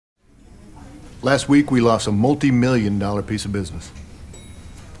Last week, we lost a multi-million-dollar piece of business.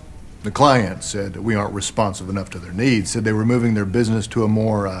 The client said that we aren't responsive enough to their needs, said they were moving their business to a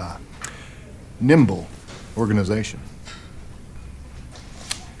more nimble organization.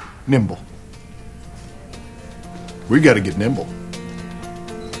 Nimble. We got to get nimble.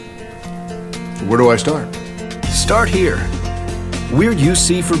 Where do I start? Start here. We're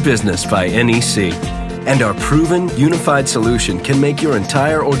UC for Business by NEC, and our proven unified solution can make your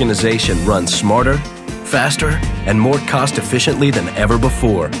entire organization run smarter, faster, and more cost efficiently than ever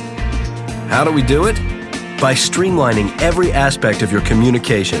before. How do we do it? By streamlining every aspect of your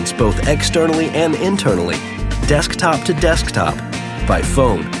communications, both externally and internally, desktop to desktop, by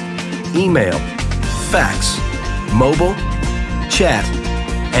phone, email, fax, mobile, chat,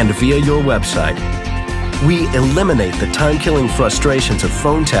 and via your website. We eliminate the time-killing frustrations of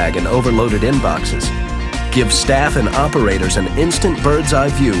phone tag and overloaded inboxes, give staff and operators an instant bird's-eye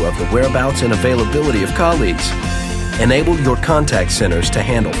view of the whereabouts and availability of colleagues, enable your contact centers to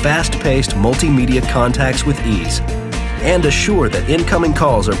handle fast-paced multimedia contacts with ease, and assure that incoming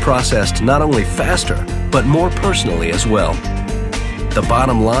calls are processed not only faster, but more personally as well. The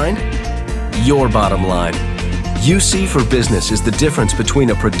bottom line? Your bottom line. UC for Business is the difference between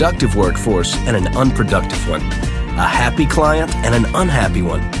a productive workforce and an unproductive one, a happy client and an unhappy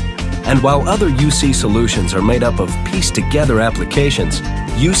one. And while other UC solutions are made up of pieced-together applications,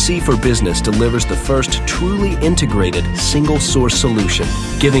 UC for Business delivers the first truly integrated single-source solution,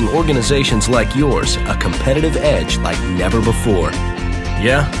 giving organizations like yours a competitive edge like never before.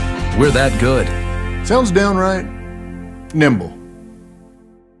 Yeah, we're that good. Sounds downright nimble.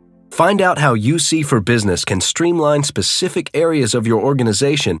 Find out how UC for Business can streamline specific areas of your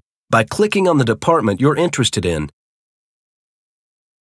organization by clicking on the department you're interested in